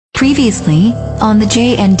Previously on the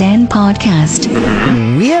Jay and Dan podcast.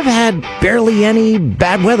 We have had barely any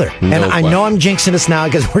bad weather. I know I'm jinxing us now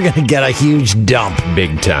because we're going to get a huge dump.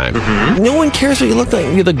 Big time. No one cares what you look like.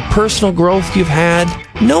 The personal growth you've had.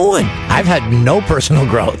 No one. I've had no personal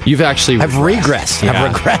growth. You've actually I've regressed. Yeah.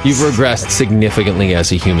 I've regressed. You've regressed significantly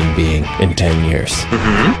as a human being in 10 years.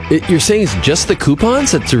 You're saying it's just the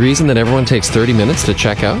coupons that's the reason that everyone takes 30 minutes to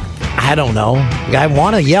check out? I don't know. I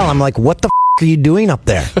want to yell. I'm like, what the are you doing up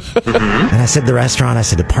there? And I said, the restaurant, I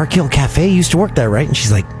said, the Park Hill Cafe used to work there, right? And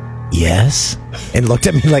she's like, yes. And looked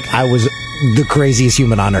at me like I was the craziest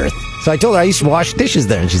human on earth. So I told her I used to wash dishes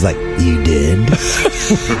there. And she's like, you did?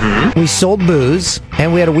 We sold booze,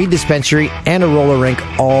 and we had a weed dispensary and a roller rink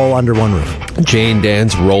all under one roof. Jay and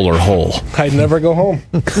Dan's roller hole. I'd never go home.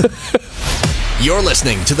 You're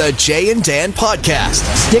listening to the Jay and Dan podcast.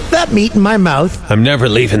 Stick that meat in my mouth. I'm never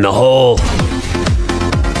leaving the hole.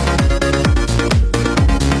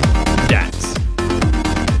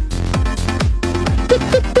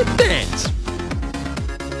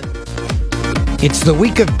 It's the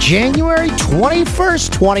week of January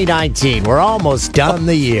 21st, 2019. We're almost done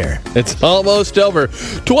the year. It's almost over.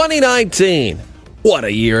 2019. What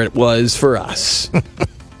a year it was for us.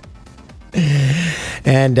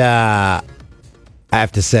 And I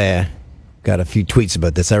have to say, I got a few tweets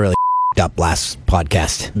about this. I really up last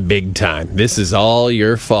podcast. Big time. This is all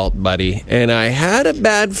your fault, buddy. And I had a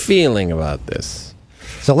bad feeling about this.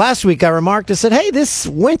 So last week I remarked, I said, hey, this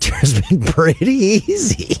winter has been pretty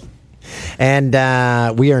easy. And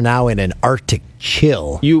we are now in an Arctic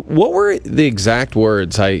chill. What were the exact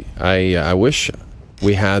words? I wish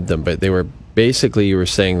we had them, but they were basically, you were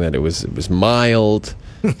saying that it was mild.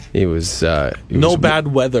 It was no bad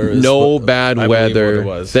weather. No bad weather. It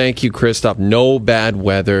was. Thank you, Christoph. No bad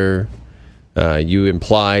weather. You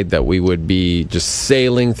implied that we would be just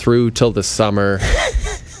sailing through till the summer.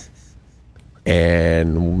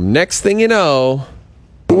 And next thing you know,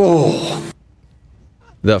 the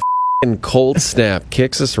cold snap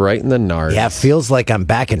kicks us right in the nards. Yeah, it feels like I'm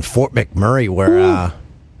back in Fort McMurray where it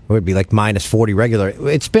would be like minus 40 regular.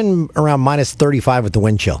 It's been around minus 35 with the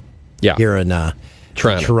wind chill. Yeah. Here in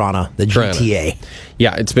Toronto, the GTA.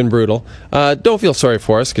 Yeah, it's been brutal. Don't feel sorry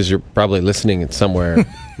for us because you're probably listening in somewhere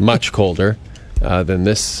much colder than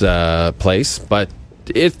this place. But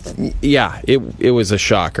it was a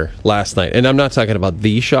shocker last night. And I'm not talking about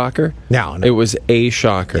the shocker. No. It was a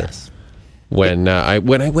shocker. Yes. When I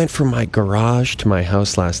went from my garage to my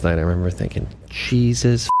house last night, I remember thinking,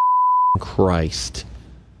 Jesus Christ,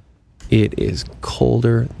 it is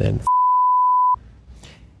colder than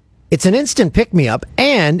It's an instant pick-me-up,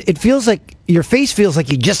 and it feels like your face feels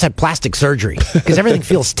like you just had plastic surgery because everything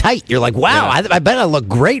feels tight. You're like, wow, yeah. I bet I look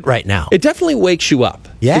great right now. It definitely wakes you up.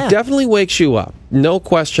 Yeah. It definitely wakes you up. No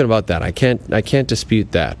question about that. I can't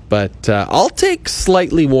dispute that. But I'll take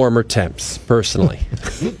slightly warmer temps, personally.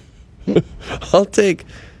 I'll take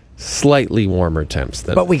slightly warmer temps.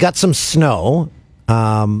 But we got some snow,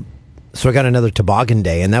 so I got another toboggan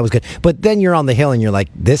day, and that was good. But then you're on the hill, and you're like,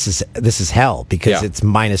 this is hell because it's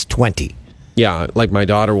minus 20. Yeah, like my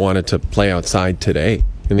daughter wanted to play outside today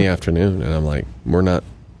in the afternoon, and I'm like, nope.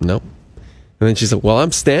 And then she's like, well,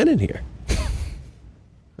 I'm standing here.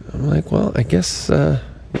 I'm like, well, I guess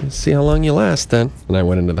see how long you last then. And I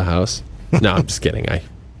went into the house. No, I'm just kidding. I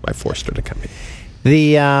forced her to come in.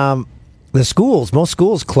 The schools, most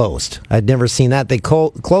schools closed. I'd never seen that. They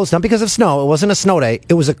closed not because of snow. It wasn't a snow day.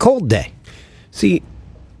 It was a cold day. See,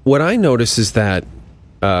 what I noticed is that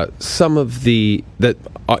some of in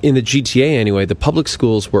the GTA anyway, the public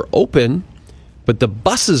schools were open, but the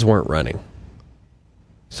buses weren't running.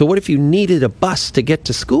 So what if you needed a bus to get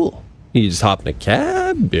to school? You just hop in a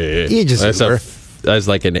cab? You just as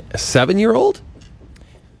like a 7-year-old?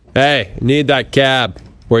 Hey, need that cab.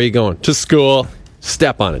 Where are you going? To school.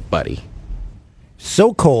 Step on it, buddy.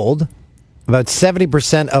 So cold. About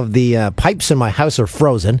 70% of the pipes in my house are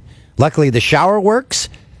frozen. Luckily, the shower works.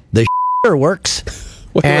 The works.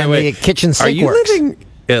 The kitchen sink works. Are you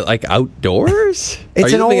living like outdoors?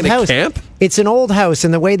 It's an old house. Camp? It's an old house,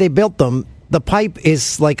 and the way they built them, the pipe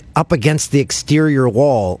is like up against the exterior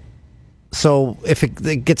wall. So if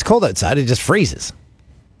it gets cold outside, it just freezes.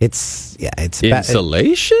 It's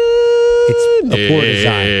insulation. It's a poor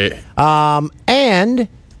design. And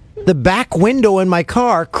the back window in my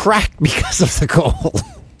car cracked because of the cold.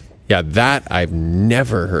 Yeah, that I've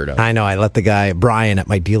never heard of. I know. I let the guy, Brian, at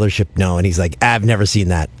my dealership know, and he's like, I've never seen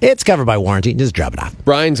that. It's covered by warranty. Just drop it off.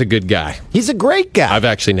 Brian's a good guy. He's a great guy. I've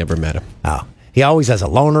actually never met him. Oh, he always has a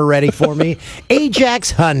loaner ready for me.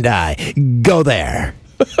 Ajax Hyundai. Go there.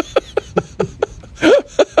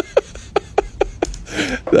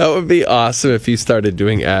 That would be awesome if you started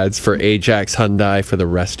doing ads for Ajax Hyundai for the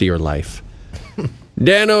rest of your life.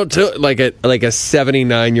 Dan O'Toole, like a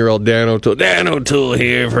 79-year-old Dan O'Toole. Dan O'Toole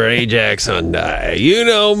here for Ajax Hyundai. You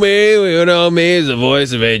know me as the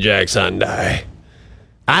voice of Ajax Hyundai.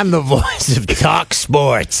 I'm the voice of Talk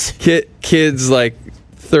Sports. Kids like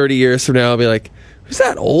 30 years from now will be like, who's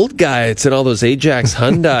that old guy that's in all those Ajax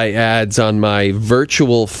Hyundai ads on my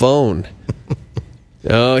virtual phone?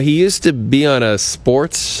 Oh, he used to be on a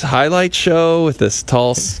sports highlight show with this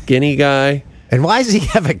tall, skinny guy. And why does he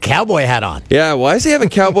have a cowboy hat on? Yeah, why does he have a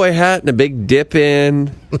cowboy hat and a big dip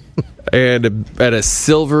in and a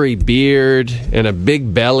silvery beard and a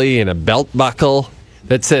big belly and a belt buckle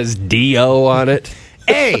that says D.O. on it?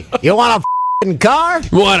 Hey, you want a f***ing car?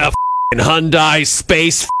 Want a f***ing Hyundai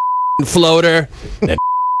space f***ing floater? Then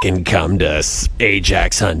f***ing come to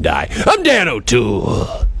Ajax Hyundai. I'm Dan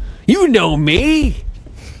O'Toole. You know me.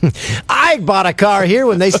 I bought a car here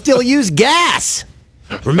when they still use gas.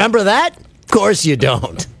 Remember that? Of course you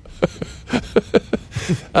don't.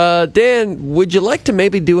 Dan, would you like to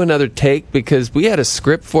maybe do another take? Because we had a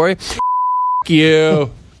script for you.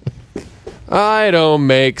 You. I don't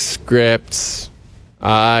make scripts.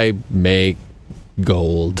 I make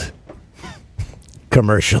gold.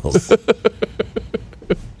 Commercials.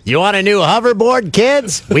 You want a new hoverboard,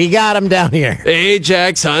 kids? We got them down here.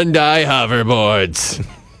 Ajax Hyundai hoverboards.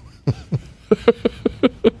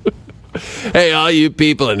 Hey, all you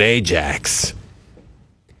people in Ajax.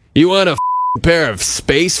 You want a pair of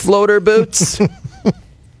space floater boots?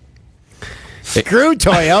 Screw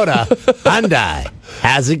Toyota. Hyundai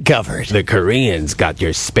has it covered. The Koreans got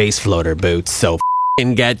your space floater boots, so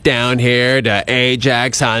get down here to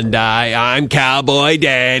Ajax Hyundai. I'm Cowboy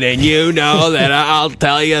Dan, and you know that I'll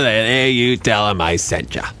tell you that. Hey, you tell him I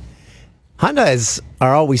sent you. Hyundais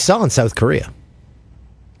are all we saw in South Korea.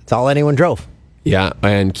 That's all anyone drove. Yeah,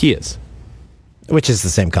 and Kias. Which is the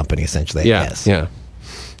same company, essentially, I guess. Yeah.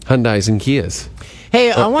 Hyundais and Kias.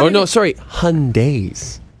 Hey, I want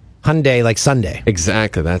Hyundais. Hyundai, like Sunday.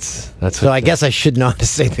 Exactly. That's So I guess I should know how to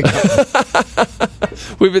say the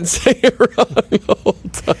company. We've been saying it wrong the whole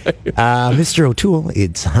time. Mr. O'Toole,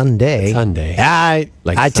 it's Hyundai. It's Hyundai.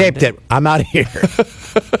 I taped it. I'm out of here.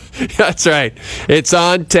 That's right. It's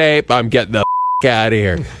on tape. I'm getting the out of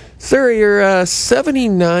here. Sir, you're a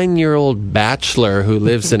 79-year-old bachelor who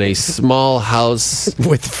lives in a small house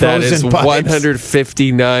with that is frozen pipes.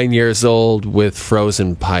 159 years old with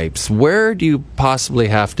frozen pipes. Where do you possibly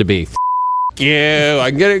have to be? You.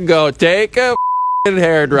 I'm going to go take a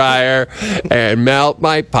hairdryer and melt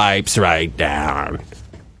my pipes right down.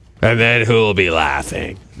 And then who'll be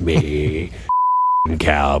laughing? Me.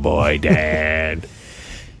 Cowboy Dan.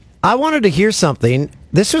 I wanted to hear something.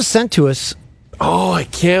 This was sent to us. Oh, I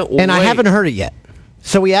can't wait. And I haven't heard it yet.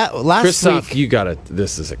 So we last Christoph, week you got it.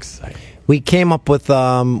 This is exciting. we came up with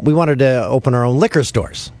we wanted to open our own liquor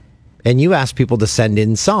stores, and you asked people to send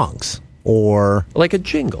in songs or Like a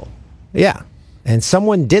jingle. yeah, and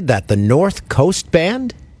someone did that. The North Coast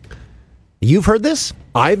Band. You've heard this?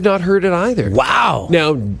 I've not heard it either. Wow.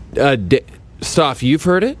 Now, Stoff, you've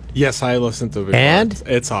heard it? Yes, I listened to it. And?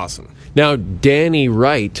 It's awesome. Now, Danny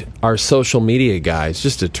Wright, our social media guy, is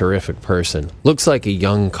just a terrific person. Looks like a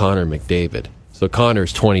young Connor McDavid. So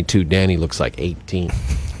Connor's 22, Danny looks like 18.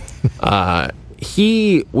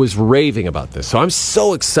 He was raving about this, so I'm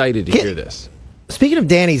so excited to hear this. Speaking of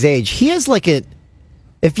Danny's age, he has like a.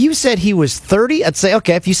 If you said he was 30, I'd say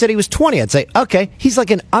okay. If you said he was 20, I'd say okay. He's like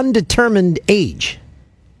an undetermined age.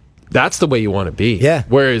 That's the way you want to be. Yeah.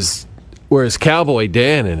 Whereas Cowboy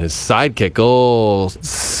Dan and his sidekick, old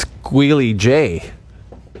Squealy J,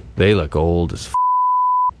 they look old as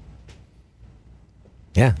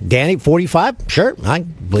Yeah, Danny, 45? Sure, I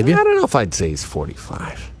believe you. I don't know if I'd say he's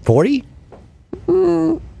 45. 40?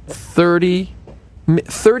 30,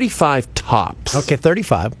 35 tops. Okay,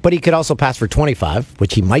 35. But he could also pass for 25,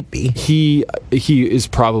 which he might be. He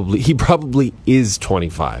probably is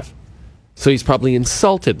 25. So he's probably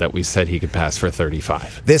insulted that we said he could pass for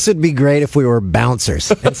 35. This would be great if we were bouncers.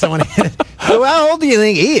 And someone, well, how old do you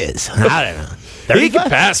think he is? I don't know. 35? He could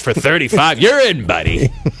pass for 35. You're in, buddy.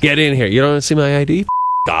 Get in here. You don't want to see my ID?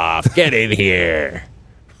 Off. Get in here.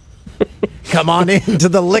 Come on into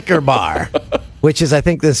the liquor bar, which is, I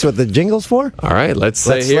think, this is what the jingle's for. All right, let's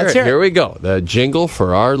hear it. Here we go. The jingle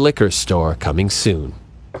for our liquor store coming soon.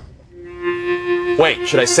 Wait,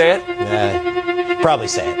 should I say it? Probably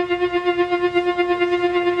say it.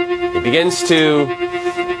 It begins to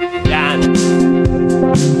Dan.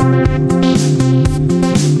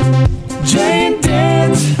 Jay and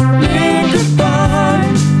Dan's liquor bar.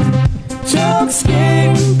 Jokes,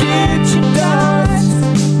 game, get your dollars.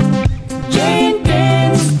 Jay and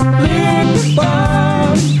Dan's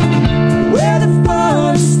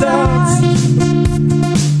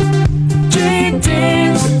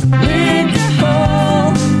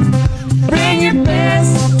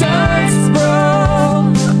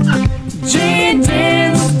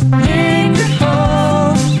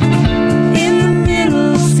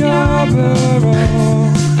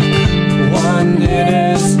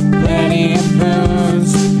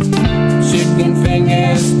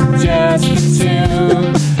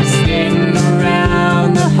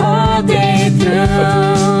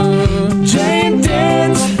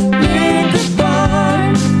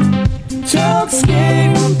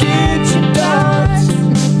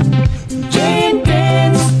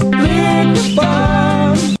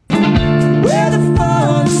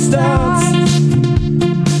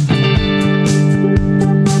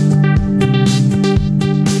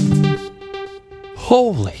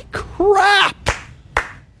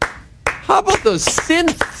those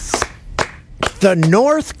synths. The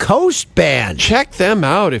North Coast Band. Check them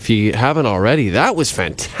out if you haven't already. That was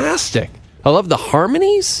fantastic. I love the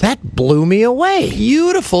harmonies. That blew me away.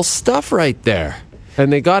 Beautiful stuff right there.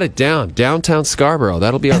 And they got it downtown Scarborough.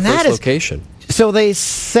 That'll be our And first that is- location. So they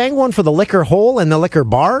sang one for the Liquor Hole and the Liquor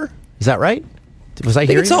Bar. Is that right? Was I I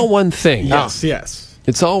think hearing? it's all one thing. Yes.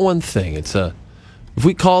 It's all one thing. If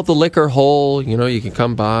we call it the Liquor Hole, you can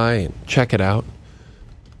come by and check it out.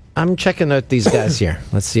 I'm checking out these guys here.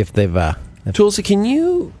 Let's see if they've. Tulsi, can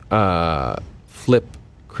you flip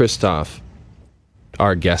Christoph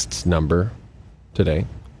our guest's number today?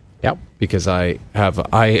 Yep. Because so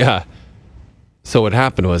what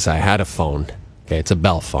happened was I had a phone. Okay, it's a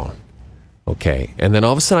Bell phone. Okay, and then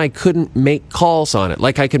all of a sudden I couldn't make calls on it.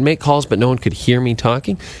 Like I could make calls, but no one could hear me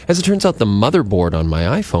talking. As it turns out, the motherboard on my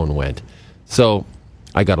iPhone went. So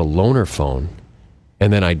I got a loaner phone,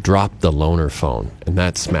 and then I dropped the loaner phone, and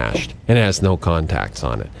that smashed, and it has no contacts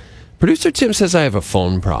on it. Producer Tim says I have a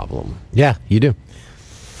phone problem. Yeah, you do.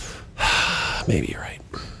 Maybe you're right.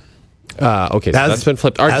 Okay, so that's been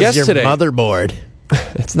flipped. Our How's guest your today. motherboard.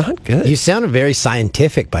 It's not good. You sounded very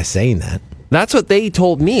scientific by saying that. That's what they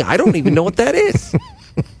told me. I don't even know what that is.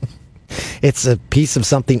 It's a piece of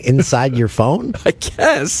something inside your phone? I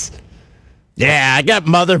guess. Yeah, I got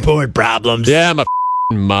motherboard problems. Yeah, my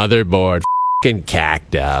motherboard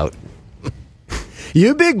cacked out.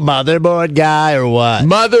 You big motherboard guy or what?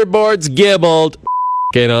 Motherboard's gibbled.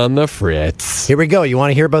 Get on the fritz. Here we go. You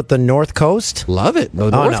want to hear about the North Coast? Love it.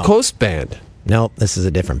 The North no. Coast Band. No, this is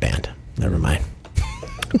a different band. Never mind.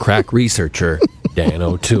 Crack researcher Dan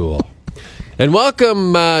O'Toole. And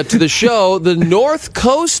welcome to the show, the North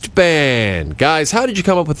Coast Band. Guys, how did you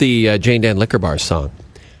come up with the Jane Dan Liquor Bar song?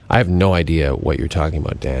 I have no idea what you're talking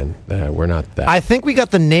about, Dan. We're not that. I think we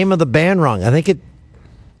got the name of the band wrong. I think it...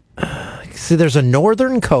 see, there's a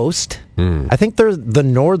Northern Coast. I think they're the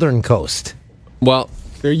Northern Coast. Well,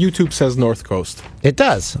 Their YouTube says North Coast. It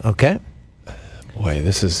does. Okay. boy,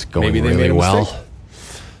 this is going Maybe they really made a well. mistake.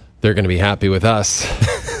 They're going to be happy with us.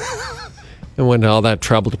 And went to all that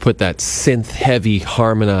trouble to put that synth-heavy,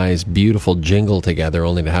 harmonized, beautiful jingle together,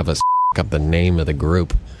 only to have us up the name of the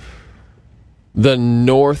group. The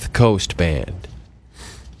North Coast Band.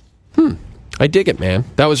 I dig it, man.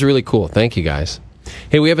 That was really cool. Thank you, guys.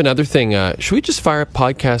 Hey, we have another thing. Should we just fire up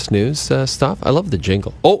podcast news stuff? I love the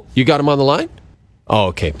jingle. Oh, you got him on the line? Oh,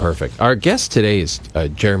 okay, perfect. Our guest today is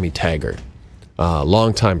Jeremy Taggart,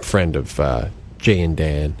 longtime friend of Jay and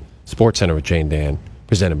Dan, Sports Center with Jay and Dan,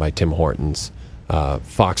 presented by Tim Hortons,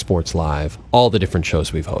 Fox Sports Live, all the different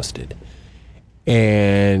shows we've hosted.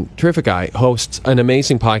 And terrific guy, hosts an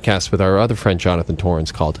amazing podcast with our other friend Jonathan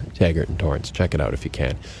Torrance called Taggart and Torrance. Check it out if you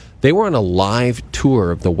can. They were on a live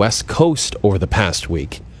tour of the West Coast over the past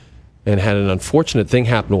week and had an unfortunate thing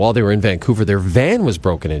happen while they were in Vancouver. Their van was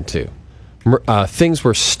broken into. Things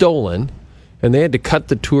were stolen, and they had to cut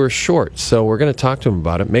the tour short. So we're going to talk to him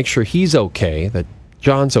about it, make sure he's okay, that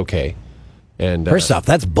John's okay. And First off,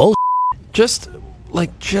 that's bull. just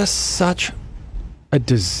such a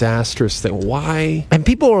disastrous thing. Why? And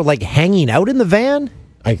people were like hanging out in the van.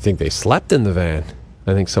 I think they slept in the van.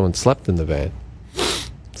 I think someone slept in the van.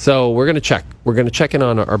 So we're going to check. We're going to check in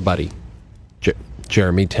on our buddy,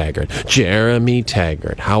 Jeremy Taggart. Jeremy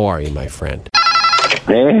Taggart, how are you, my friend?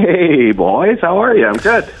 Hey, boys. How are you? I'm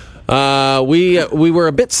good. We were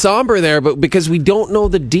a bit somber there, but because we don't know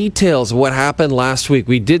the details of what happened last week.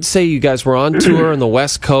 We did say you guys were on tour on the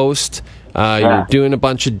West Coast. You're doing a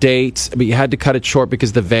bunch of dates, but you had to cut it short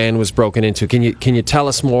because the van was broken into. Can you tell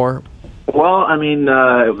us more? Well, I mean,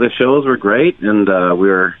 the shows were great, and we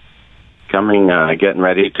were getting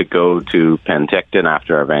ready to go to Penticton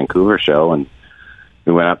after our Vancouver show, and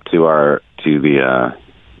we went up to the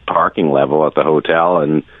parking level at the hotel,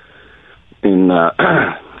 and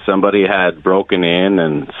somebody had broken in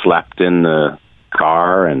and slept in the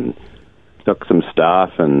car and took some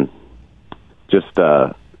stuff, and just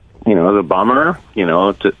it was a bummer,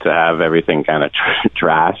 to have everything kind of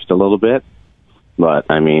trashed a little bit. But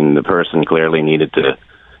I mean, the person clearly needed to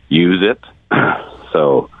use it,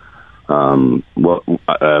 so. By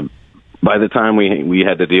the time we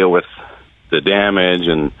had to deal with the damage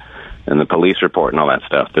and the police report and all that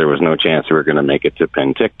stuff, there was no chance we were going to make it to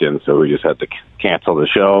Penticton, so we just had to cancel the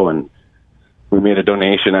show, and we made a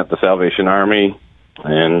donation at the Salvation Army,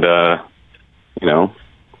 and I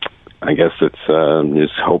guess it's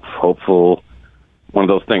just hopeful. One of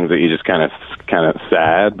those things that you just kind of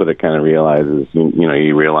sad, but it kind of realizes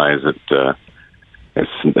you realize that.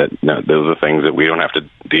 Those are things that we don't have to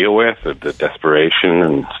deal with, the desperation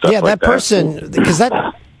and stuff Yeah, like that person, because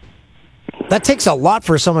that takes a lot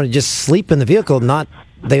for someone to just sleep in the vehicle, not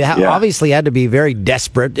They Yeah. obviously had to be very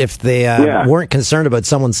desperate if they weren't concerned about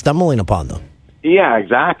someone stumbling upon them. Yeah,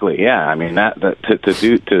 exactly. Yeah, I mean that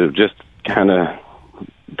to just kind of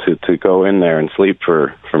to go in there and sleep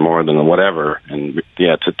for more than whatever, and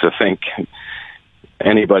to think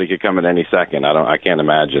anybody could come at any second. I can't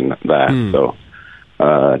imagine that. So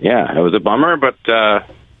it was a bummer, but the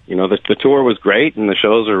tour was great and the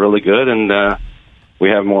shows are really good, and we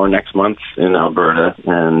have more next month in Alberta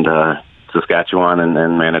and Saskatchewan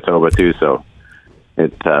and Manitoba too. So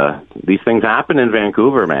these things happen in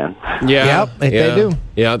Vancouver, man. Yeah, Yep, they do.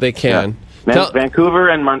 Yeah, they can. Vancouver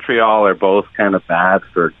and Montreal are both kind of bad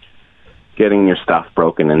for getting your stuff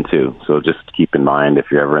broken into. So just keep in mind, if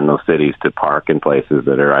you're ever in those cities, to park in places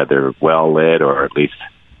that are either well lit or at least.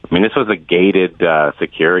 I mean, this was a gated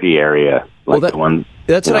security area. Like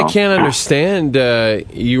that's what I can't understand.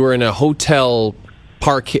 You were in a hotel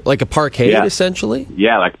like a parkade, essentially.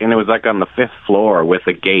 Yeah, and it was like on the 5th floor with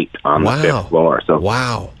a gate on the 5th floor.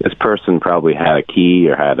 So this person probably had a key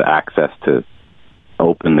or had access to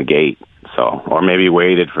open the gate. So, or maybe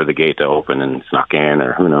waited for the gate to open and snuck in,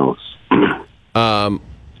 or who knows.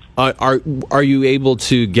 Are you able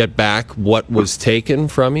to get back what was taken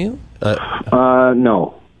from you?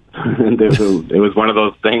 No. It was one of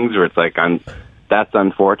those things where it's like, that's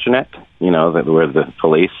unfortunate, that where the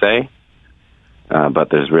police say, but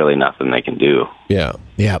there's really nothing they can do. Yeah.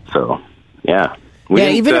 So, yeah.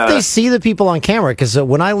 Even if they see the people on camera, because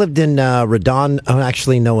when I lived in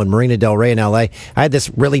in Marina Del Rey in L.A., I had this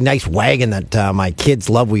really nice wagon that my kids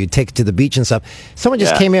love where you take it to the beach and stuff. Someone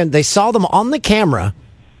just came in, they saw them on the camera,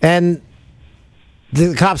 and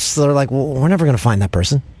the cops are like, well, we're never going to find that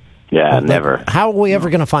person. Yeah, never. How are we ever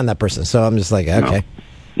going to find that person? So I'm just like, okay.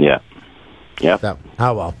 No. Yeah. Yeah. So,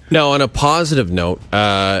 oh, well. Now, on a positive note,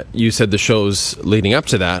 you said the shows leading up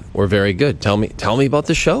to that were very good. Tell me about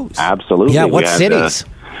the shows. Absolutely. Yeah, what cities?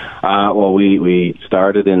 We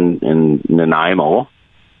started in Nanaimo,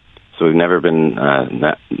 so we've never been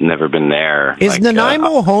there. Is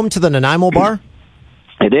Nanaimo home to the Nanaimo bar?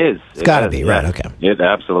 It is. It's got to be, right? Okay. It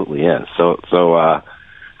absolutely is. So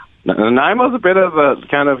Nanaimo's a bit of a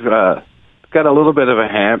kind of. Got a little bit of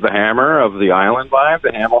the hammer of the island vibe,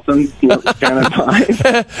 the Hamilton kind of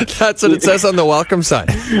vibe. That's what it says on the welcome sign.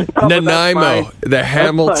 Nanaimo, the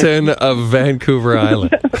Hamilton of Vancouver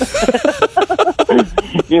Island. There's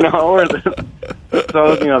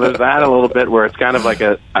that a little bit where it's kind of like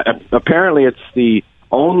apparently it's the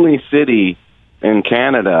only city in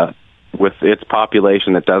Canada with its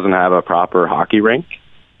population that doesn't have a proper hockey rink.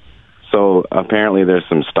 So apparently there's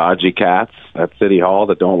some stodgy cats at City Hall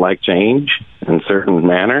that don't like change in a certain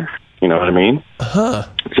manner. You know what I mean? Uh-huh.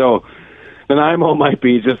 So Nanaimo might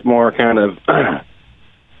be just more kind of, I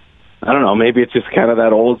don't know, maybe it's just kind of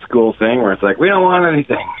that old school thing where it's like, we don't want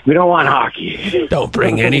anything. We don't want hockey. Don't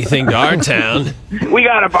bring anything to our town. We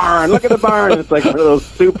got a barn. Look at the barn. It's like one of those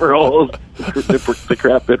super old,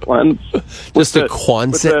 decrepit ones. Just a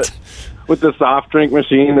Quonset. With the soft drink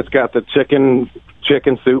machine that's got the chicken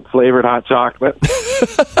soup flavored hot chocolate.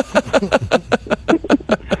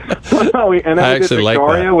 And then we did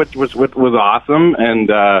Victoria, which was awesome, and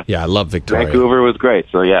I love Victoria. Vancouver was great.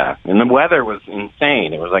 So and the weather was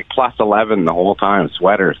insane. It was like plus 11 the whole time.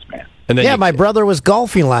 Sweaters, man. And then my brother was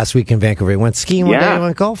golfing last week in Vancouver. He went skiing one day and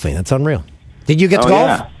went golfing. That's unreal. Did you get to golf?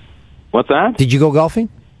 Yeah. What's that? Did you go golfing?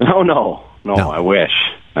 Oh, no. I wish.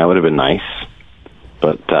 That would have been nice.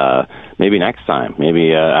 But maybe next time.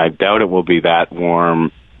 Maybe I doubt it will be that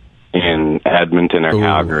warm in Edmonton or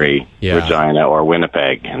Calgary, Regina, or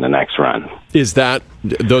Winnipeg in the next run.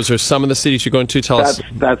 Those are some of the cities you're going to? Tell us.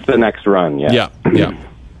 That's the next run, yeah. Yeah.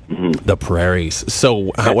 The prairies.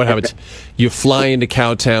 So what happens? You fly into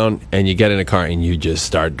Cowtown and you get in a car and you just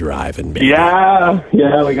start driving, baby. Yeah,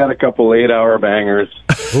 we got a couple 8-hour bangers.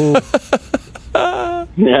 See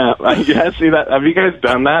that? Have you guys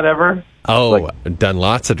done that ever? Oh, done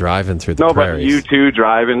lots of driving through the prairies. But you two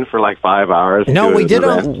driving for like 5 hours? No, we did.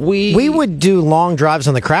 We would do long drives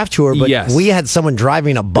on the craft tour, but we had someone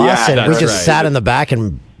driving a bus, and we just sat in the back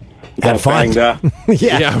and had fun. Yeah,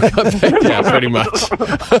 pretty much.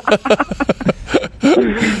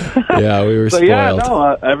 Yeah, we were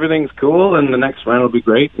spoiled. Everything's cool, and the next round will be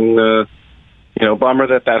great. And bummer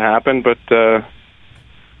that happened, but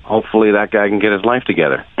hopefully that guy can get his life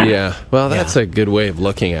together. Yeah, well, that's a good way of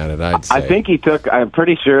looking at it, I'd say. I think I'm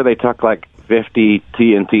pretty sure they took like 50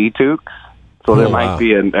 TNT toques. So there might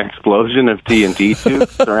be an explosion of TNT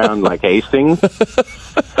toques around like Hastings.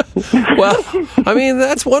 Well, I mean,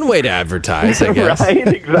 that's one way to advertise, I guess. Right,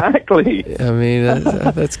 exactly. I mean,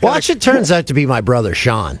 that's Watch, it turns out to be my brother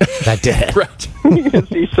Sean that did it. Right. You can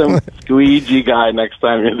see some squeegee guy next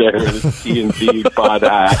time you're there in his TNT pod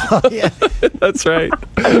hat. Oh, yeah. That's right.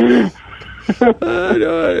 I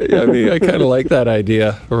mean, I kind of like that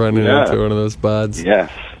idea, running into one of those buds.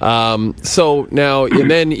 Yes. So now,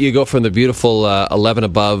 and then you go from the beautiful 11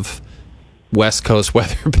 above West Coast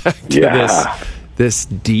weather back to this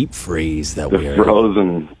deep freeze that we're in.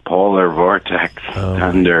 Frozen polar vortex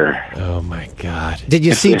thunder. Oh, my God. Did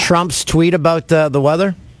you see Trump's tweet about the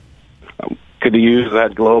weather? Could you use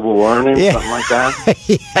that global warming, something like that?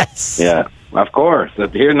 Yes. Yeah, of course.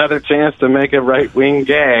 Here's another chance to make a right-wing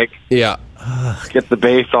gag. Yeah. Get the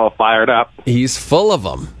base all fired up. He's full of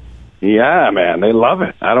them. Yeah, man, they love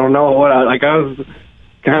it. I don't know what I was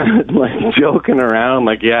kind of like joking around,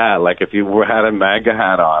 like if you had a MAGA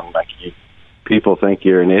hat on, like people think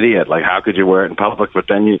you're an idiot. Like, how could you wear it in public? But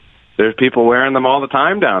then there's people wearing them all the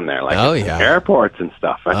time down there, like airports and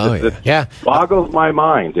stuff. It boggles my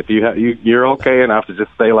mind. If you're okay enough to just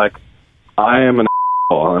say like, I am an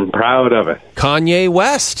asshole. I'm proud of it. Kanye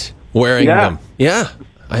West wearing them. Yeah.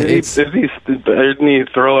 Didn't he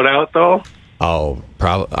throw it out though? Oh,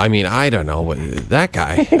 probably. I mean, I don't know. That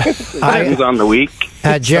guy. Depends on the week.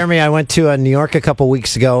 Jeremy, I went to New York a couple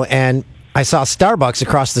weeks ago, and I saw Starbucks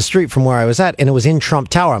across the street from where I was at, and it was in Trump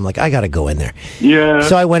Tower. I'm like, I got to go in there. Yeah.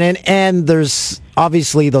 So I went in, and there's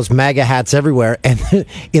obviously those MAGA hats everywhere. And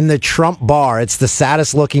in the Trump bar, it's the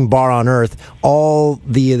saddest looking bar on earth. All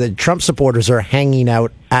the Trump supporters are hanging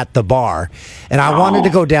out at the bar. And I wanted to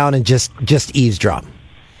go down and just eavesdrop.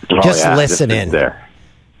 Listen in there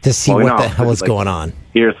to see what the hell is going on.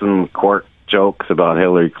 Hear some quirk jokes about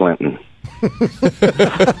Hillary Clinton.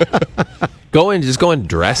 Just go and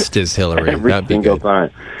dressed as Hillary. Every That'd be single good.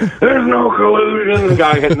 time. There's no collusion. The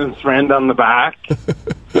guy hitting his friend on the back.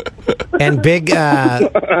 And big,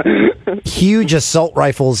 huge assault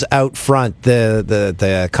rifles out front.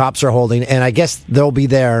 The cops are holding, and I guess they'll be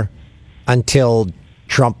there until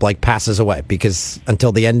Trump passes away, because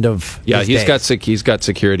until the end of his days. He's got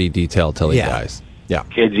security detail till he dies. Yeah.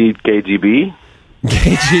 KGB.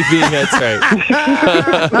 KGB, that's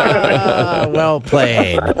right. Well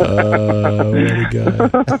played. What a guy.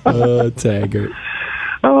 Oh, Taggart.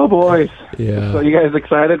 Oh, boys. Yeah. So you guys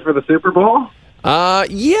excited for the Super Bowl?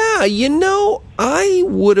 Yeah, I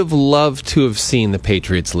would have loved to have seen the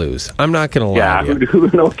Patriots lose. I'm not going to lie to you.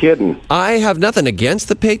 No kidding. I have nothing against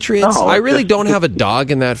the Patriots. I really don't have a dog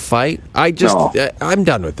in that fight. I'm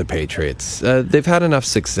done with the Patriots. They've had enough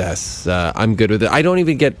success. I'm good with it. I don't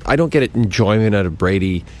get enjoyment out of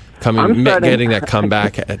Brady getting that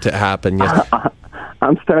comeback to happen. Yes.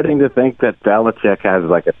 I'm starting to think that Belichick has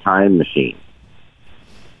like a time machine.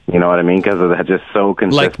 You know what I mean? Because of that, just so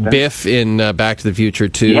consistent. Like Biff in Back to the Future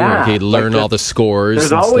 2, where he'd learn all the scores.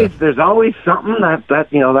 There's always something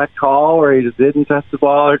that call where he just didn't touch the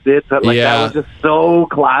ball or did something that was just so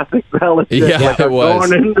classic Belichick. Yeah, it was.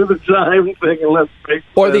 Going into the time thing and let's fix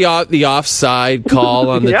or the offside call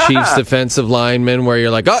on the Chiefs defensive lineman, where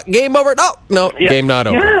you're like, oh, game over. No, game not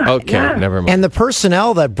over. Okay, never mind. And the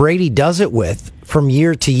personnel that Brady does it with from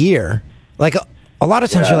year to year, like a lot of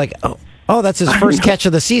times you're like, oh, that's his first catch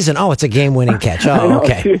of the season. Oh, it's a game-winning catch. Oh,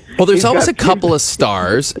 okay. Well, there's always a couple of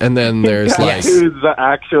stars, and then there's the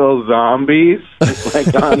actual zombies, like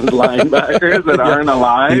on linebackers that aren't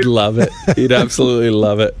alive. He'd love it. He'd absolutely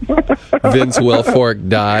love it. Vince Wilfork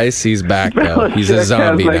dies. He's back now. He's a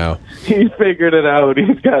zombie now. He's figured it out.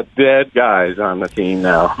 He's got dead guys on the team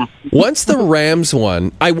now. Once the Rams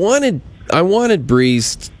won, I wanted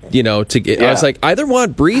Breeze, to get. I was like, either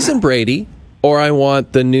want Breeze and Brady, or I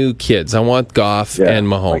want the new kids. I want Goff and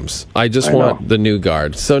Mahomes. I just want the new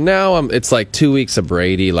guard. So now it's like 2 weeks of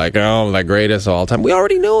Brady, the greatest of all time. We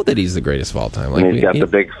already know that he's the greatest of all time. And he's got the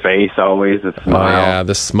big face always, the smile. Oh, yeah,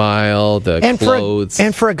 the smile, the clothes.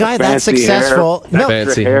 For a guy that successful...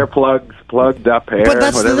 Fancy hair plugged up hair. But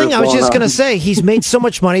that's the thing. I was just going to say, he's made so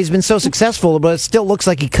much money, he's been so successful, but it still looks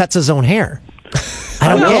like he cuts his own hair. I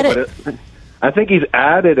don't get it. I think he's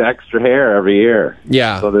added extra hair every year.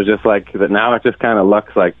 Yeah. So there's just that now it just kind of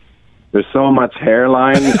looks like there's so much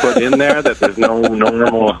hairline put in there that there's no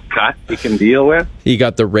normal cut he can deal with. You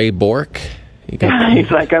got the Ray Bork.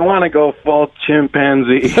 He's like, I want to go full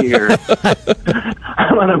chimpanzee here. I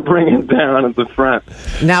want to bring it down at the front.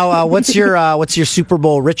 Now, what's your Super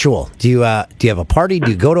Bowl ritual? Do you have a party?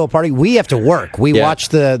 Do you go to a party? We have to work. We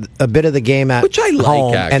watch a bit of the game at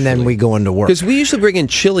home, and then we go into work. Because we usually bring in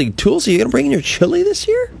chili tools. Are you going to bring in your chili this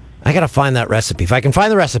year? I got to find that recipe. If I can find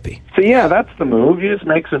the recipe. So, that's the move. You just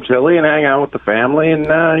make some chili and hang out with the family and,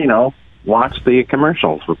 watch the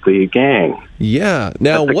commercials with the gang. Yeah.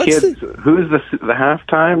 Now, The what's kids, who's the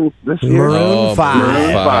halftime this year? Maroon 5.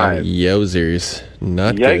 Maroon 5. Yozers.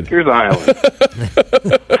 Not good. Yikers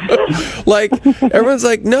Island. Like, everyone's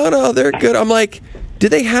like, no, they're good. I'm like, do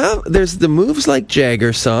they have, there's the Moves Like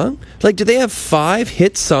Jagger song. Like, do they have 5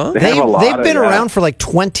 hit songs? They have a lot They've of been that. around for like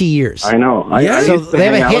 20 years. I know. I So used to they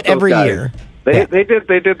have hang a out hit with those every guys. year.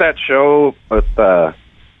 They did that show with the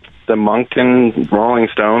Moncton Rolling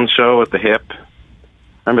Stones show with the Hip.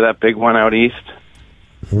 Remember that big one out east?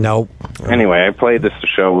 Nope. Anyway, I played this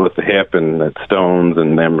show with the Hip and the Stones,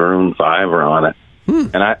 and then Maroon 5 were on it.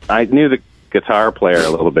 And I knew the guitar player a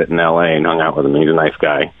little bit in L.A. and hung out with him. He's a nice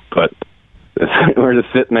guy. But we're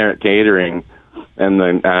just sitting there at catering, and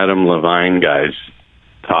the Adam Levine guy's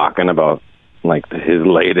talking about like his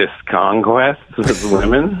latest conquests with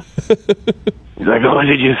women. He's like, "Oh,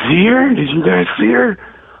 did you see her? Did you guys see her?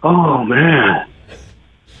 Oh man!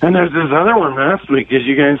 And there's this other one last week. Did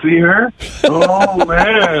you guys see her? Oh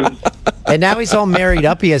man!" And now he's all married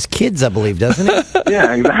up. He has kids, I believe, doesn't he?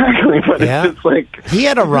 Yeah, exactly. But Yeah. it's just like He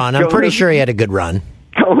had a run. I'm pretty sure he had a good run.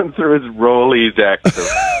 going through his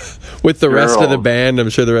Rolodex. With the rest of the Girl. band, I'm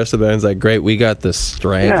sure the rest of the band's like, great, we got the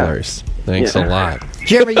Stranglers. Thanks a lot.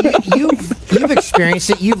 Jeremy, you've experienced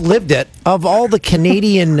it. You've lived it. Of all the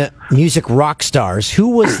Canadian music rock stars, who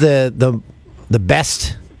was the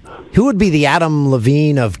best? Who would be the Adam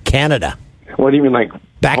Levine of Canada What do you mean, like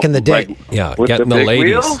back in the day? like, Yeah, with getting the big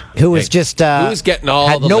ladies. wheel? Who was just who's getting all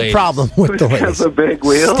had the no ladies? problem with the Who has ladies? a big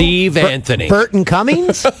wheel? Steve Anthony. Burton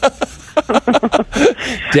Cummings.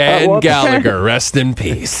 Dan well, Gallagher, rest in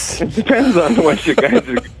peace. It depends on what you guys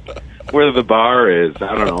are, where the bar is.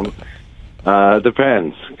 I don't know.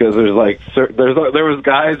 Depends, because there's like there was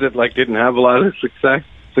guys that like didn't have a lot of success,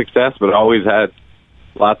 but always had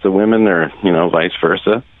lots of women, or vice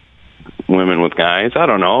versa, women with guys. I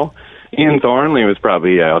don't know. Ian Thornley was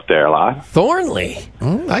probably out there a lot. Thornley.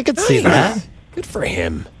 I could see that. Good for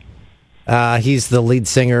him. He's the lead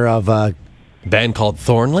singer of Band called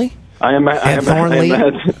Thornley? and Thornley.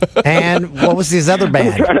 And what was his other I'm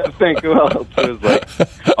band? trying to think who else was like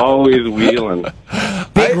always wheeling.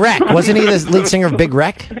 Big Wreck. Wasn't he the lead singer of Big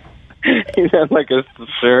Wreck? He had like a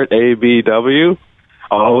shirt, ABW,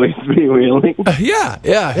 always be wheeling. Yeah.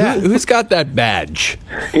 Who's got that badge?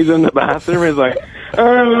 He's in the bathroom. He's like,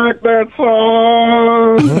 I like that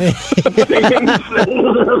song.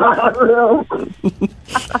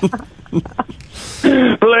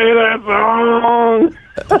 Play that song.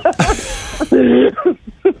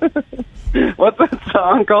 What's that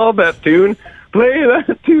song called? That tune? Play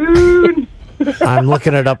that tune. I'm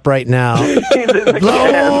looking it up right now. He's in the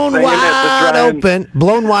Blown can singing it to Wide try and Open.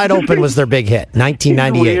 Blown Wide Open was their big hit, He's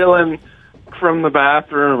 1998. wheeling from the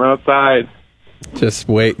bathroom outside. Just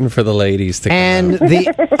waiting for the ladies to come And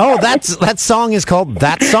out. that song is called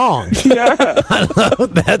That Song. Yeah. I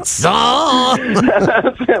love that song.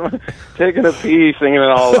 That's him taking a pee, singing it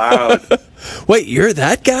all loud. Wait, you're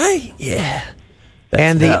that guy? Yeah.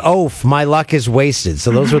 And the Oaf, My Luck Is Wasted.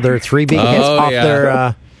 So those were their 3 big hits Oh, off yeah.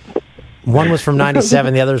 their. One was from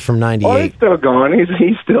 97, the other was from Oh, he's 98. still going.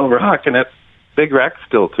 He's still rocking it. Big Rex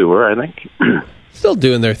still tour, I think. Still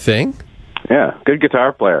doing their thing. Yeah, good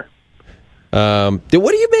guitar player. What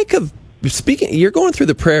do you make of, speaking, you're going through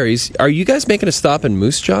the prairies. Are you guys making a stop in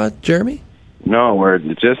Moose Jaw, Jeremy? No, we're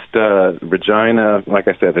just Regina. Like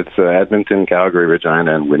I said, it's Edmonton, Calgary,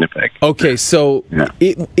 Regina, and Winnipeg. Okay, so Yeah.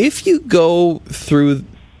 if you go through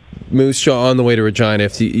Moose Jaw on the way to Regina,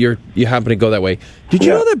 if you happen to go that way, did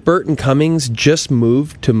you Yeah. know that Burton Cummings just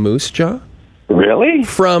moved to Moose Jaw Really?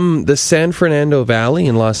 from the San Fernando Valley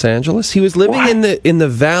in Los Angeles? He was living in the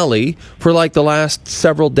valley for like the last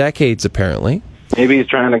several decades, apparently. Maybe he's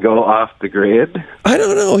trying to go off the grid. I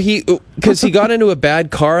don't know. Because he got into a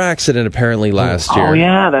bad car accident apparently last year. Oh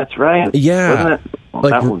yeah, that's right. Yeah. Wasn't it?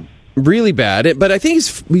 Like that one. really bad. But I think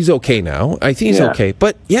he's okay now. I think he's Yeah. okay.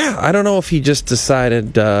 But yeah, I don't know if he just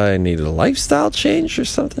decided I needed a lifestyle change or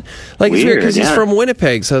something. Like it's weird Weird, because he's yeah. from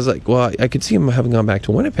Winnipeg, so I was like, well, I could see him having gone back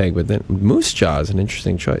to Winnipeg, but then Moose Jaw is an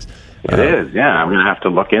interesting choice. It is. Yeah, I'm gonna have to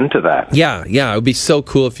look into that. Yeah, it would be so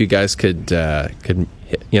cool if you guys could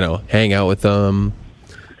hang out with them,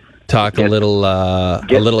 talk a little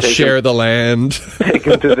take share him- the land, Take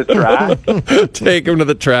him to the track. take him to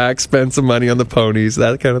the track, spend some money on the ponies,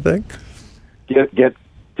 that kind of thing.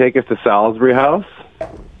 Take us to Salisbury House,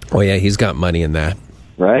 Oh yeah, he's got money in that.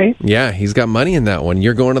 right? Yeah, he's got money in that one.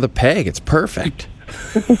 You're going to the Peg. It's perfect.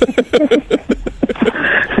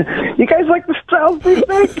 You guys like the Salisbury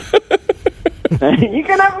thing? You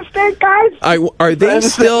can have a steak, guys. Are they And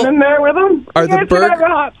still sitting in there with them? Are You the guys can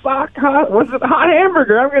have a hot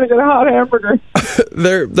hamburger? I'm going to get a hot hamburger.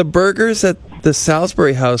 the burgers at the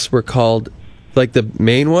Salisbury House were called like the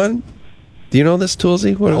main one? Do you know this,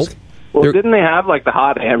 Toolsy? What was- Well, They're- didn't they have like the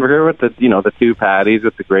hot hamburger with the the 2 patties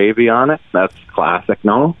with the gravy on it? That's classic,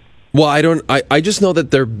 no? Well, I just know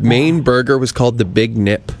that their main burger was called the Big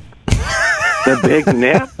Nip. The Big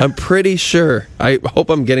Nip? I'm pretty sure. I hope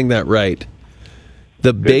I'm getting that right.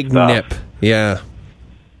 The Big stuff. Nip. Yeah.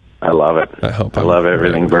 I love it. I love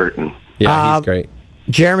everything Burton. Yeah, he's great.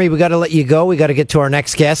 Jeremy, we got to let you go. We got to get to our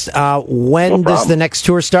next guest. When No does problem. the next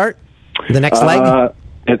tour start? The next leg?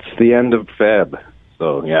 It's the end of Feb.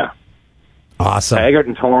 So, yeah. Awesome.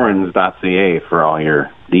 TaggartandTorrens.ca for all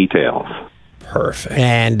your details. Perfect.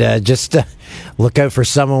 And just look out for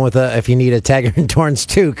someone with if you need a Taggart and Torrance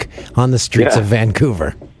toque on the streets Yeah. of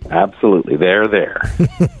Vancouver. Absolutely. They're there.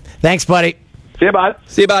 Thanks, buddy. See you, bud.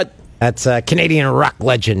 See you, bud. That's Canadian rock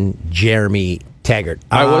legend Jeremy Taggart.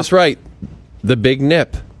 I was right. The Big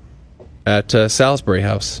Nip at Salisbury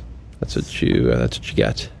House. That's what you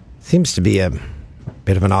get. Seems to be a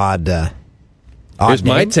bit of an odd Here's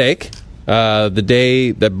my name. take. The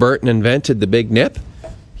day that Burton invented the Big Nip,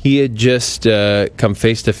 he had just come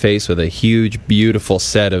face to face with a huge, beautiful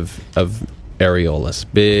set of areolas,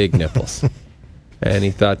 big nipples. And he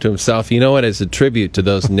thought to himself, you know what, as a tribute to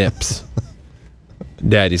those nips,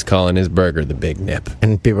 Daddy's calling his burger the Big Nip.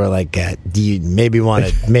 And people are like, do you maybe want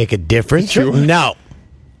to make a difference? No.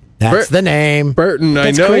 That's the name. Burton,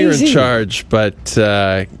 That's I know you're crazy. in charge, but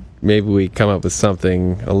maybe we come up with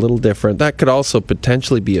something a little different. That could also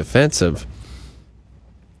potentially be offensive.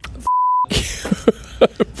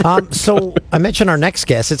 So I mentioned our next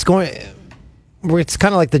guest. It's kind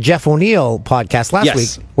of like the Jeff O'Neill podcast last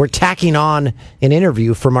Yes. week. We're tacking on an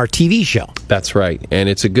interview from our TV show. That's right, and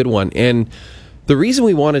it's a good one. And the reason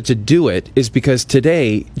we wanted to do it is because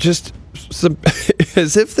today, just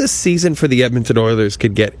as if this season for the Edmonton Oilers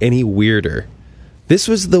could get any weirder, this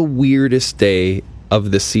was the weirdest day of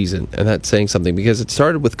the season, and that's saying something because it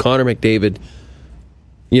started with Connor McDavid.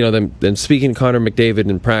 Them speaking to Connor McDavid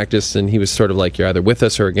in practice, and he was sort of like, you're either with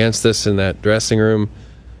us or against us in that dressing room.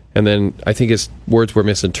 And then I think his words were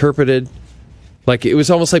misinterpreted. Like, it was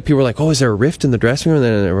almost like people were like, oh, is there a rift in the dressing room? And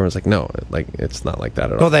then everyone was like, no, like, it's not like that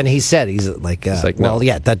at all. Well, then he said, he's like like, well, no.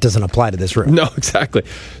 yeah, that doesn't apply to this room. No, exactly.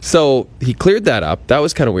 So he cleared that up. That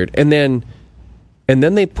was kind of weird. And then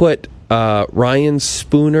they put Ryan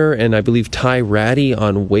Spooner and I believe Ty Ratty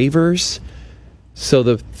on waivers. So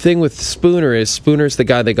the thing with Spooner's the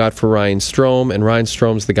guy they got for Ryan Strome, and Ryan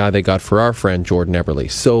Strome's the guy they got for our friend Jordan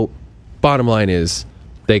Eberle. So bottom line is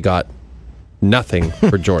they got nothing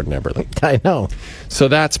for Jordan Eberle. I know. So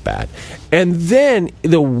that's bad. And then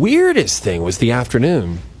the weirdest thing was the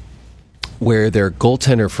afternoon where their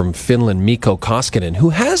goaltender from Finland, Mikko Koskinen, who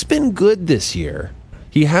has been good this year.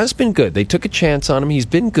 He has been good. They took a chance on him. He's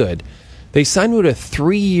been good. They signed him to a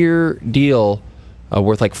 3-year deal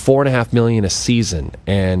worth like $4.5 million a season.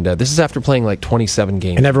 And this is after playing like 27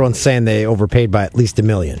 games. And everyone's saying they overpaid by at least $1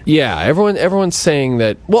 million. Yeah, everyone's saying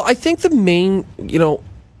that. Well, I think the main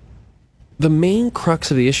crux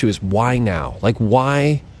of the issue is why now? Like,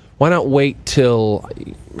 why not wait till,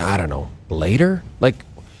 I don't know, later? Like,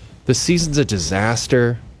 the season's a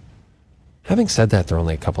disaster. Having said that, they're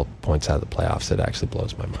only a couple points out of the playoffs. It actually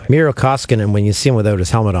blows my mind. Miro Koskinen, when you see him without his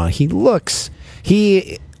helmet on,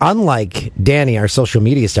 unlike Danny, our social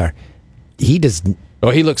media star, he doesn't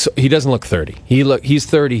look 30. He's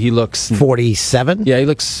 30. He looks 47. Yeah, he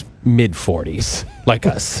looks mid-40s, like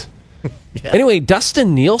us. Anyway,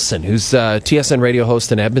 Dustin Nielson, who's TSN radio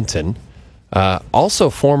host in Edmonton, also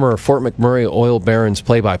former Fort McMurray Oil Barons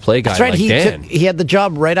play-by-play guy. That's right. Like Dan. He had the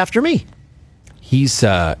job right after me. He's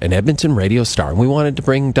an Edmonton radio star, and we wanted to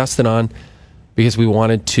bring Dustin on because we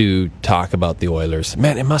wanted to talk about the Oilers.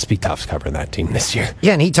 Man, it must be tough covering that team this year.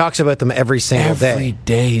 Yeah, and he talks about them every single day. Every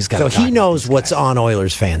day he's got. So to talk he knows what's on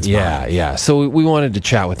Oilers fans' mind. Yeah. So we wanted to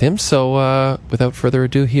chat with him. So without further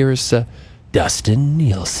ado, here's Dustin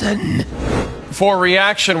Nielson. For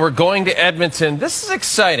reaction, we're going to Edmonton. This is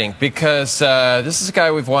exciting because this is a guy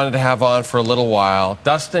we've wanted to have on for a little while.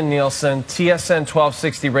 Dustin Nielson, TSN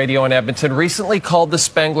 1260 Radio in Edmonton, recently called the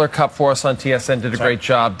Spengler Cup for us on TSN, did a great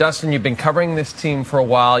job. Dustin, you've been covering this team for a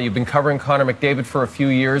while. You've been covering Connor McDavid for a few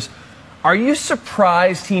years. Are you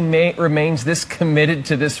surprised he remains this committed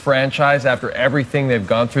to this franchise after everything they've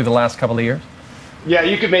gone through the last couple of years? Yeah,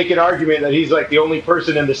 you could make an argument that he's like the only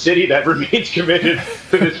person in the city that remains committed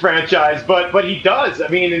to this franchise, but he does. I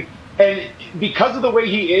mean, and because of the way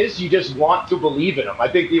he is, you just want to believe in him. I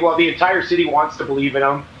think the entire city wants to believe in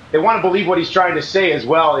him. They want to believe what he's trying to say as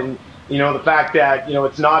well. And the fact that,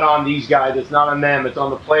 it's not on these guys, it's not on them, it's on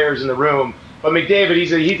the players in the room. But McDavid,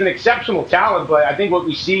 he's an exceptional talent, but I think what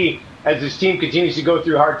we see as this team continues to go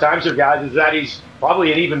through hard times here, guys, is that he's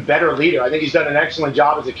probably an even better leader. I think he's done an excellent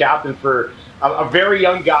job as a captain for a very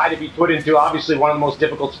young guy to be put into, obviously, one of the most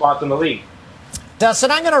difficult spots in the league.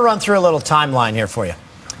 Dustin, I'm going to run through a little timeline here for you.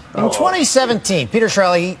 In 2017, Peter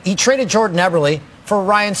Chiarelli, he traded Jordan Eberle for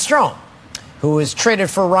Ryan Strome, who was traded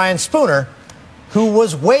for Ryan Spooner, who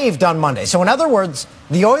was waived on Monday. So in other words,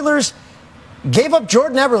 the Oilers gave up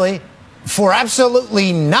Jordan Eberle for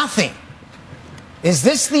absolutely nothing. Is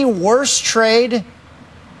this the worst trade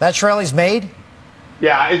that Chiarelli's made?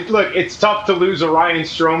 Yeah, it's tough to lose a Ryan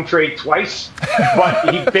Strome trade twice,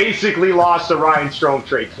 but he basically lost a Ryan Strome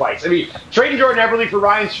trade twice. I mean, trading Jordan Eberle for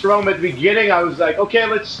Ryan Strome at the beginning, I was like, okay,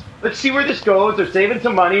 let's see where this goes. They're saving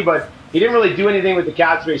some money, but he didn't really do anything with the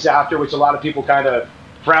cap space after, which a lot of people kind of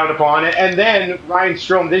frowned upon it. And then Ryan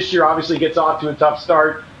Strome this year obviously gets off to a tough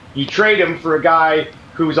start. You trade him for a guy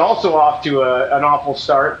who's also off to an awful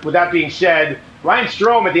start. With that being said, Ryan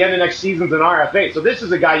Strome at the end of next season's an RFA. So this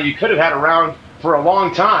is a guy you could have had around for a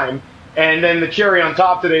long time. And then the cherry on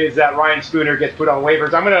top today is that Ryan Spooner gets put on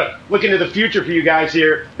waivers. I'm going to look into the future for you guys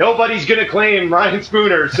here. Nobody's going to claim Ryan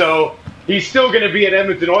Spooner, so he's still going to be at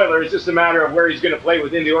Edmonton Oilers. It's just a matter of where he's going to play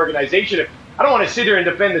within the organization. I don't want to sit here and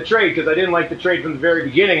defend the trade because I didn't like the trade from the very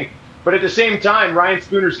beginning. But at the same time, Ryan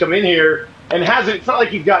Spooner's come in here and it's not like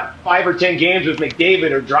he's got 5 or 10 games with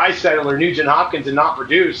McDavid or Draisaitl or Nugent Hopkins and not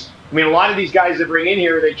produce. I mean, a lot of these guys that bring in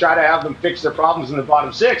here, they try to have them fix their problems in the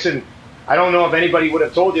bottom 6, and I don't know if anybody would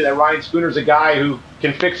have told you that Ryan Spooner's a guy who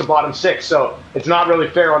can fix a bottom 6, so it's not really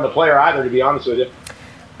fair on the player either, to be honest with you.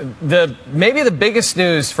 Maybe the biggest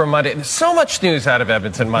news from Monday, there's so much news out of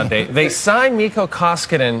Edmonton Monday. They signed Mikko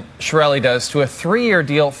Koskinen, Chiarelli does, to a 3-year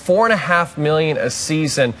deal, $4.5 million a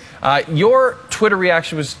season. Your Twitter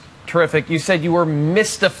reaction was terrific. You said you were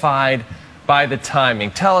mystified by the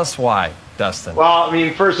timing. Tell us why, Dustin. Well, I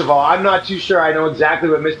mean, first of all, I'm not too sure I know exactly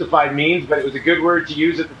what mystified means, but it was a good word to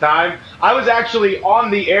use at the time. I was actually on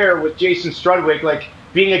the air with Jason Strudwick,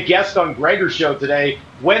 being a guest on Gregor's show today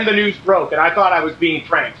when the news broke, and I thought I was being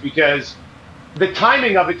pranked because the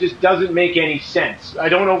timing of it just doesn't make any sense. I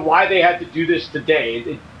don't know why they had to do this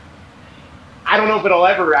today. I don't know if it'll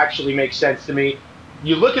ever actually make sense to me.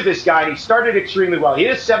 You look at this guy, and he started extremely well. He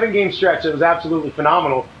had a 7-game stretch that was absolutely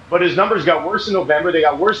phenomenal, but his numbers got worse in November. They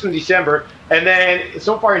got worse in December. And then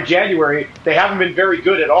so far in January, they haven't been very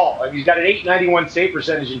good at all. I mean, he's got an .891 save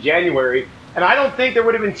percentage in January. And I don't think there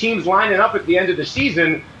would have been teams lining up at the end of the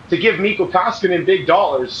season to give Mikko Koskinen big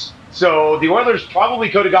dollars. So the Oilers probably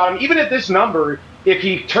could have got him. Even at this number, if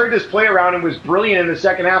he turned his play around and was brilliant in the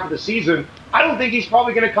second half of the season, I don't think he's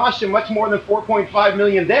probably going to cost you much more than $4.5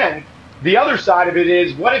 million then. The other side of it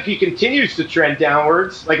is, what if he continues to trend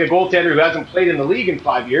downwards, like a goaltender who hasn't played in the league in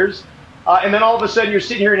 5 years, and then all of a sudden you're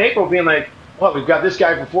sitting here in April being like, well, we've got this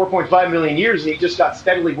guy for $4.5 million years, and he just got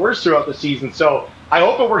steadily worse throughout the season. So I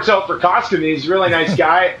hope it works out for Koskinen. He's a really nice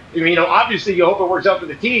guy. I mean, obviously you hope it works out for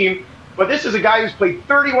the team, but this is a guy who's played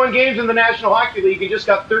 31 games in the National Hockey League and just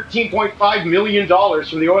got $13.5 million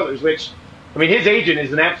from the Oilers, which, I mean, his agent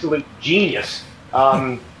is an absolute genius.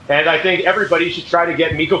 And I think everybody should try to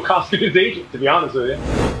get Mikko Koskinen's agent, to be honest with you.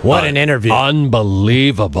 What an interview.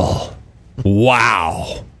 Unbelievable.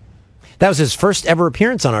 Wow. That was his first ever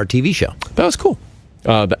appearance on our TV show. That was cool.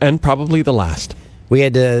 And probably the last. We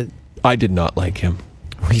had to... I did not like him.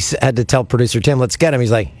 We had to tell producer Tim, let's get him.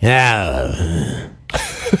 He's like, yeah.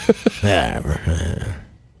 Yeah,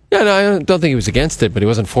 no, I don't think he was against it, but he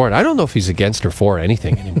wasn't for it. I don't know if he's against or for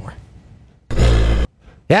anything anymore.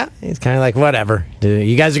 Yeah, he's kind of like, whatever.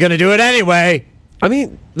 You guys are going to do it anyway. I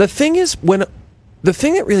mean, the thing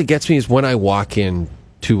that really gets me is when I walk in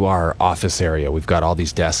to our office area. We've got all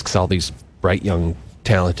these desks, all these bright, young,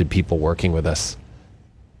 talented people working with us.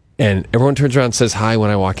 And everyone turns around and says hi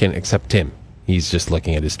when I walk in, except Tim. He's just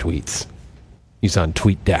looking at his tweets. He's on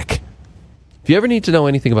TweetDeck. If you ever need to know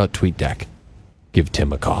anything about TweetDeck, give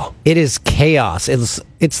Tim a call. It is chaos.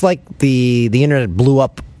 It's like the internet blew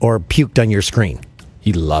up or puked on your screen.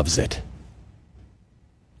 He loves it.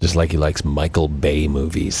 Just like he likes Michael Bay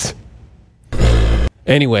movies.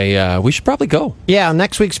 Anyway, we should probably go. Yeah,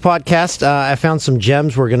 next week's podcast, I found some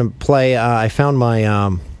gems. We're going to play. I found my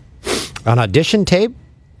an audition tape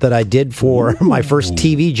that I did for my first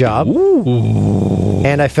TV job. Ooh.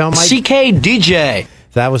 And I found my... CK DJ.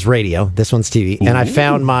 That was radio. This one's TV. Ooh. And I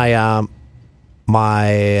found my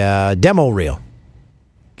my demo reel.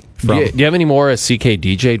 Do you have any more CK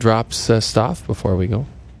DJ drops stuff before we go?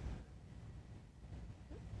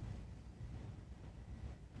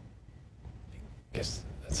 Guess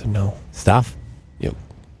that's a no. Stuff? Yep.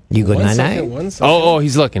 You go One night second, night. 1 second. Oh,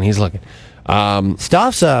 he's looking.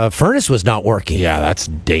 Stuff's furnace was not working. Yeah, that's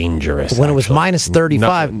dangerous. When it was actually. minus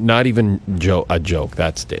 35. Not even a joke.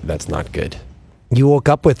 That's not good. You woke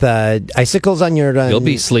up with icicles on your. You'll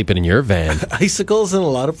be sleeping in your van. Icicles in a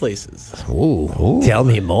lot of places. Ooh. Tell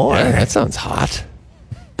me more. Yeah, that sounds hot.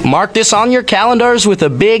 Mark this on your calendars with a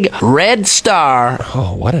big red star.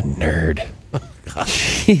 Oh, what a nerd.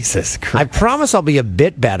 Jesus Christ. I promise I'll be a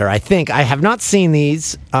bit better. I think. I have not seen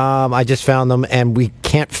these. I just found them, and we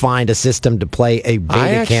can't find a system to play a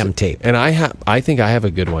Betacam tape. And I think I have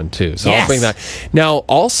a good one, too. So Yes. I'll bring that. Now,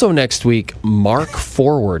 also next week,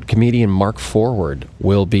 comedian Mark Forward,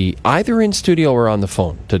 will be either in studio or on the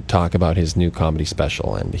phone to talk about his new comedy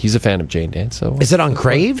special. And he's a fan of Jay and Dan, so... Is it on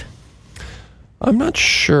Crave? I'm not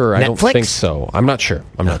sure. I don't Netflix? think so. I'm not sure.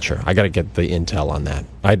 I got to get the intel on that.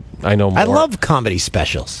 I know more. I love comedy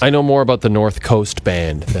specials. I know more about the North Coast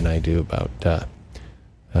Band than I do about...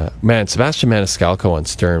 man, Sebastian Maniscalco on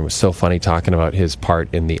Stern was so funny talking about his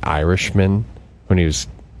part in The Irishman when he was...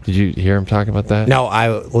 Did you hear him talking about that? No, I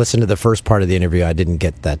listened to the first part of the interview. I didn't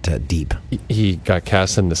get that deep. He got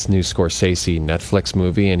cast in this new Scorsese Netflix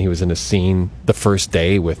movie, and he was in a scene the first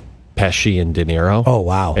day with Pesci and De Niro. Oh,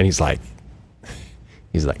 wow. And he's like,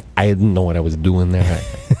 I didn't know what I was doing there.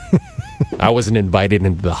 I wasn't invited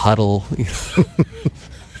into the huddle.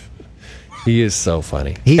 He is so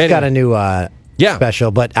funny. He's got a new Yeah.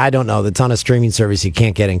 special, but I don't know. That's on a streaming service you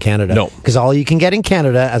can't get in Canada. No. Because all you can get in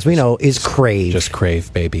Canada, as we know, is Crave. Just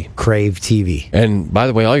Crave, baby. Crave TV. And by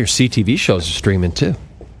the way, all your CTV shows are streaming too.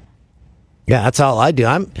 Yeah, that's all I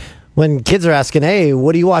do. When kids are asking, hey,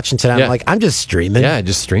 what are you watching tonight? Yeah. I'm like, I'm just streaming. Yeah,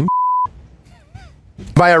 just stream.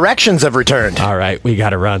 My erections have returned. All right, we got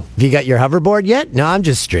to run. Have you got your hoverboard yet? No, I'm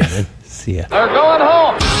just streaming. See ya. They're going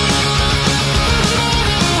home.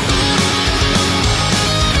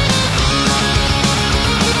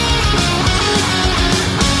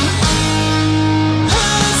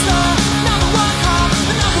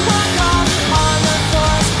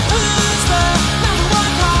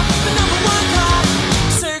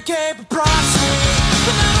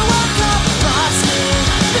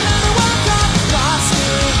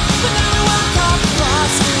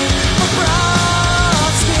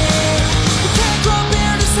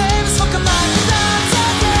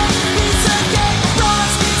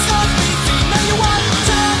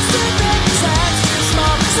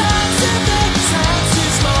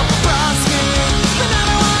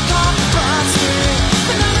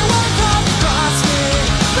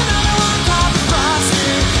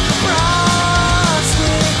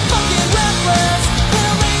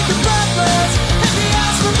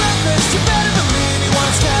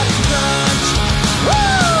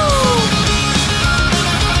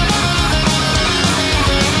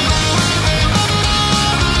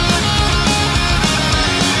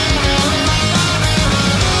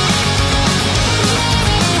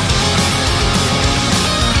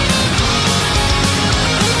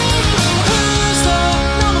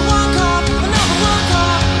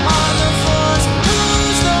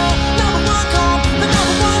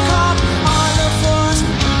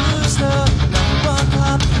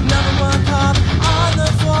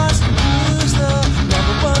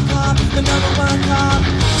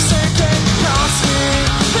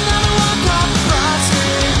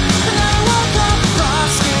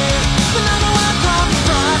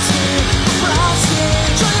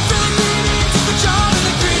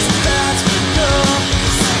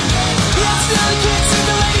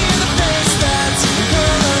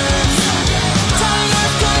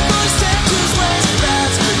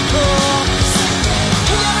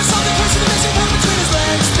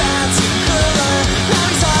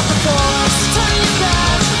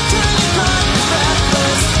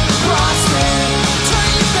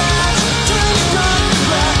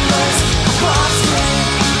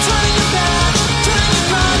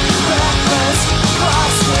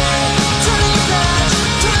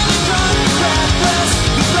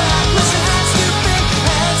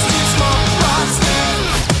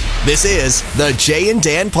 This is the Jay and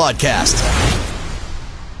Dan Podcast.